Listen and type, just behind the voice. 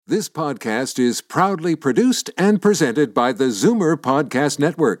This podcast is proudly produced and presented by the Zoomer Podcast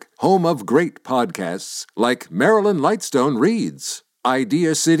Network, home of great podcasts like Marilyn Lightstone Reads,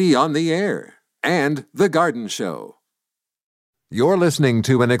 Idea City on the Air, and The Garden Show. You're listening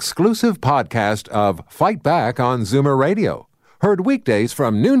to an exclusive podcast of Fight Back on Zoomer Radio, heard weekdays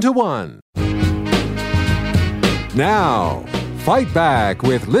from noon to 1. Now, Fight Back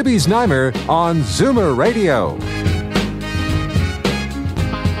with Libby Znaimer on Zoomer Radio.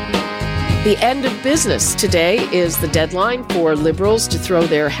 The end of business today is the deadline for Liberals to throw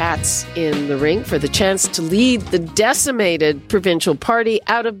their hats in the ring for the chance to lead the decimated provincial party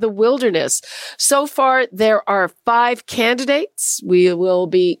out of the wilderness. So far, there are 5 candidates. We will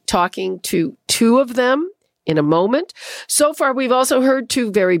be talking to 2 of them in a moment. So far, we've also heard 2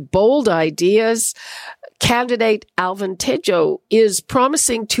 very bold ideas. Candidate Alvin Tejo is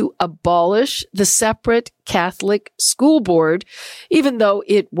promising to abolish the separate Catholic school board, even though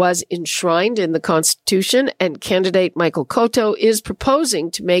it was enshrined in the Constitution. And candidate Michael Coteau is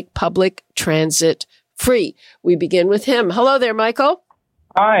proposing to make public transit free. We begin with him. Hello there, Michael.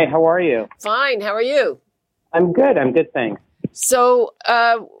 Hi, how are you? Fine. How are you? I'm good, thanks. So,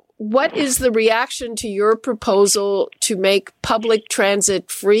 what is the reaction to your proposal to make public transit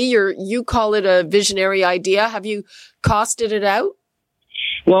free? You call it a visionary idea. Have you costed it out?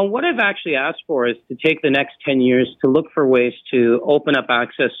 Well, what I've actually asked for is to take the next 10 years to look for ways to open up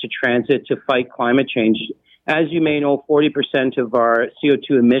access to transit to fight climate change. As you may know, 40% of our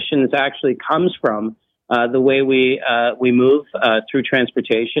CO2 emissions actually comes from the way we move through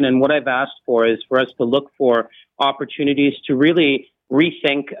transportation. And what I've asked for is for us to look for opportunities to really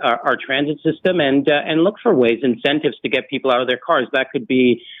rethink our transit system and look for ways, incentives to get people out of their cars. That could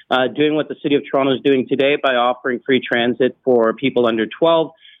be doing what the City of Toronto is doing today by offering free transit for people under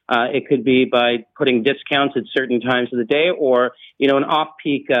 12. It could be by putting discounts at certain times of the day, or in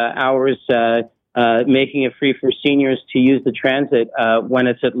off-peak hours, making it free for seniors to use the transit when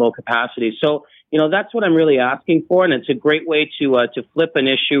it's at low capacity. So, that's what I'm really asking for, and it's a great way to flip an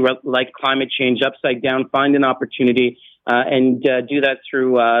issue like climate change upside down, find an opportunity, and do that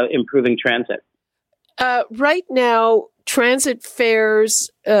through improving transit. Right now, transit fares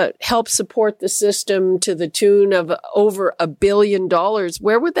help support the system to the tune of over $1 billion.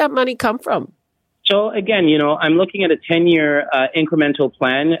 Where would that money come from? So again, I'm looking at a 10-year incremental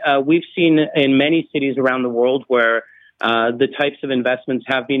plan. We've seen in many cities around the world where the types of investments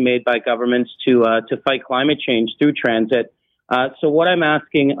have been made by governments to fight climate change through transit. So what I'm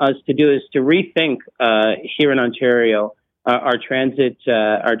asking us to do is to rethink here in Ontario our transit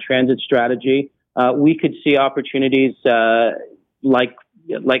strategy. We could see opportunities like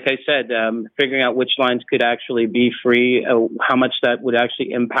I said, figuring out which lines could actually be free, how much that would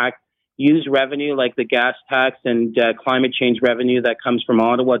actually impact. Use revenue like the gas tax and climate change revenue that comes from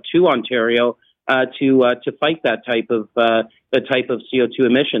Ottawa to Ontario to fight that type of CO2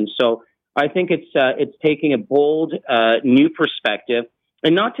 emissions. So I think it's taking a bold new perspective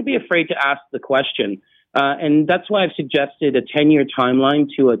and not to be afraid to ask the question. And that's why I've suggested a 10-year timeline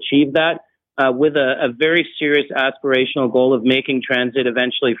to achieve that with a very serious aspirational goal of making transit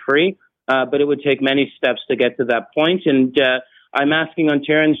eventually free. But it would take many steps to get to that point. And I'm asking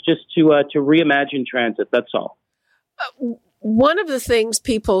Ontarians just to reimagine transit. That's all. One of the things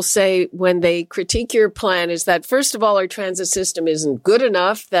people say when they critique your plan is that, first of all, our transit system isn't good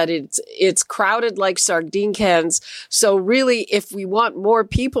enough, that it's crowded like sardine cans. So really, if we want more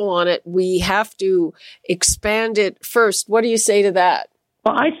people on it, we have to expand it first. What do you say to that?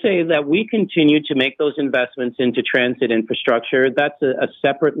 Well, I say that we continue to make those investments into transit infrastructure. That's a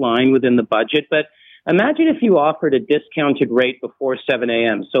separate line within the budget. But imagine if you offered a discounted rate before 7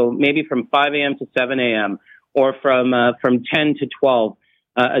 a.m., so maybe from 5 a.m. to 7 a.m., or from 10 to 12,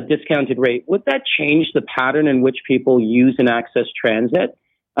 a discounted rate. Would that change the pattern in which people use and access transit?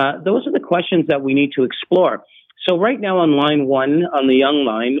 Those are the questions that we need to explore. So right now on line 1, on the Yonge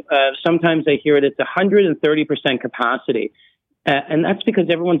line, sometimes I hear it's 130% capacity. And that's because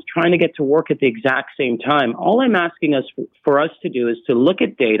everyone's trying to get to work at the exact same time. All I'm asking for us to do is to look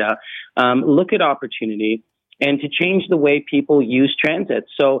at data, look at opportunity, and to change the way people use transit.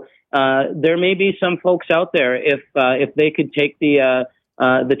 So there may be some folks out there, if they could take the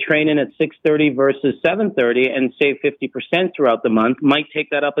train in at 6:30 versus 7:30 and save 50% throughout the month, might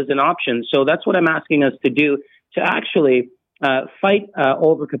take that up as an option. So that's what I'm asking us to do, to actually fight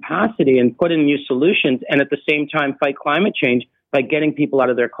overcapacity and put in new solutions, and at the same time fight climate change by getting people out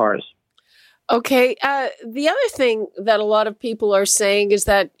of their cars. Okay. The other thing that a lot of people are saying is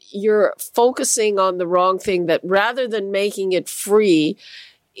that you're focusing on the wrong thing, that rather than making it free,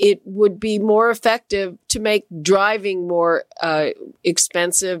 it would be more effective to make driving more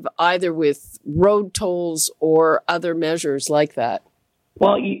expensive, either with road tolls or other measures like that?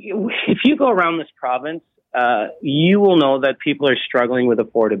 Well, if you go around this province, you will know that people are struggling with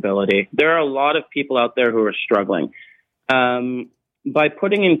affordability. There are a lot of people out there who are struggling. By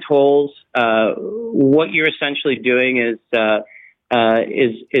putting in tolls, what you're essentially doing is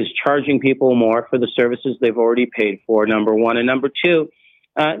charging people more for the services they've already paid for, number one. And number two,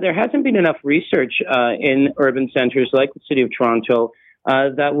 there hasn't been enough research in urban centers like the City of Toronto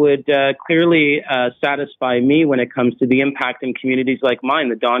that would clearly satisfy me when it comes to the impact in communities like mine,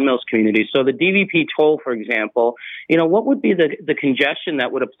 the Don Mills community. So the DVP toll, for example, what would be the congestion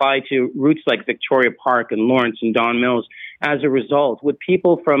that would apply to routes like Victoria Park and Lawrence and Don Mills as a result? Would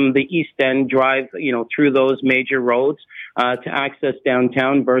people from the East End drive, through those major roads to access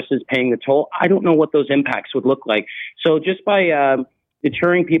downtown versus paying the toll? I don't know what those impacts would look like. So just by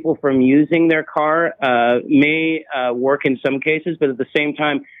deterring people from using their car may work in some cases, but at the same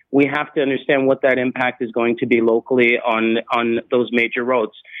time, we have to understand what that impact is going to be locally on those major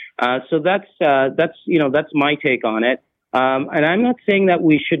roads. So that's my take on it. And I'm not saying that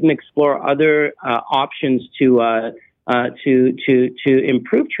we shouldn't explore other options to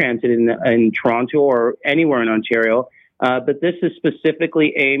improve transit in Toronto or anywhere in Ontario. But this is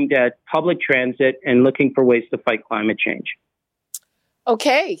specifically aimed at public transit and looking for ways to fight climate change.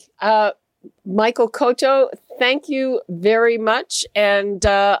 Okay. Michael Coteau, thank you very much. And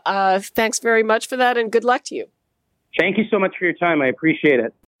thanks very much for that. And good luck to you. Thank you so much for your time. I appreciate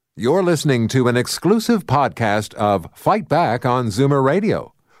it. You're listening to an exclusive podcast of Fight Back on Zoomer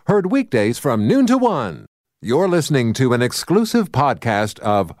Radio. Heard weekdays from noon to 1. You're listening to an exclusive podcast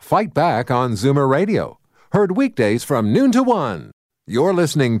of Fight Back on Zoomer Radio. Heard weekdays from noon to 1. You're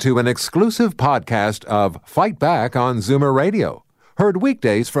listening to an exclusive podcast of Fight Back on Zoomer Radio. Heard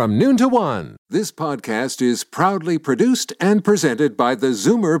weekdays from noon to 1. This podcast is proudly produced and presented by the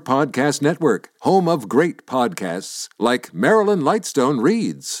Zoomer Podcast Network, home of great podcasts like Marilyn Lightstone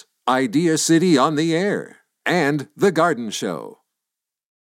Reads, Idea City on the Air, and The Garden Show.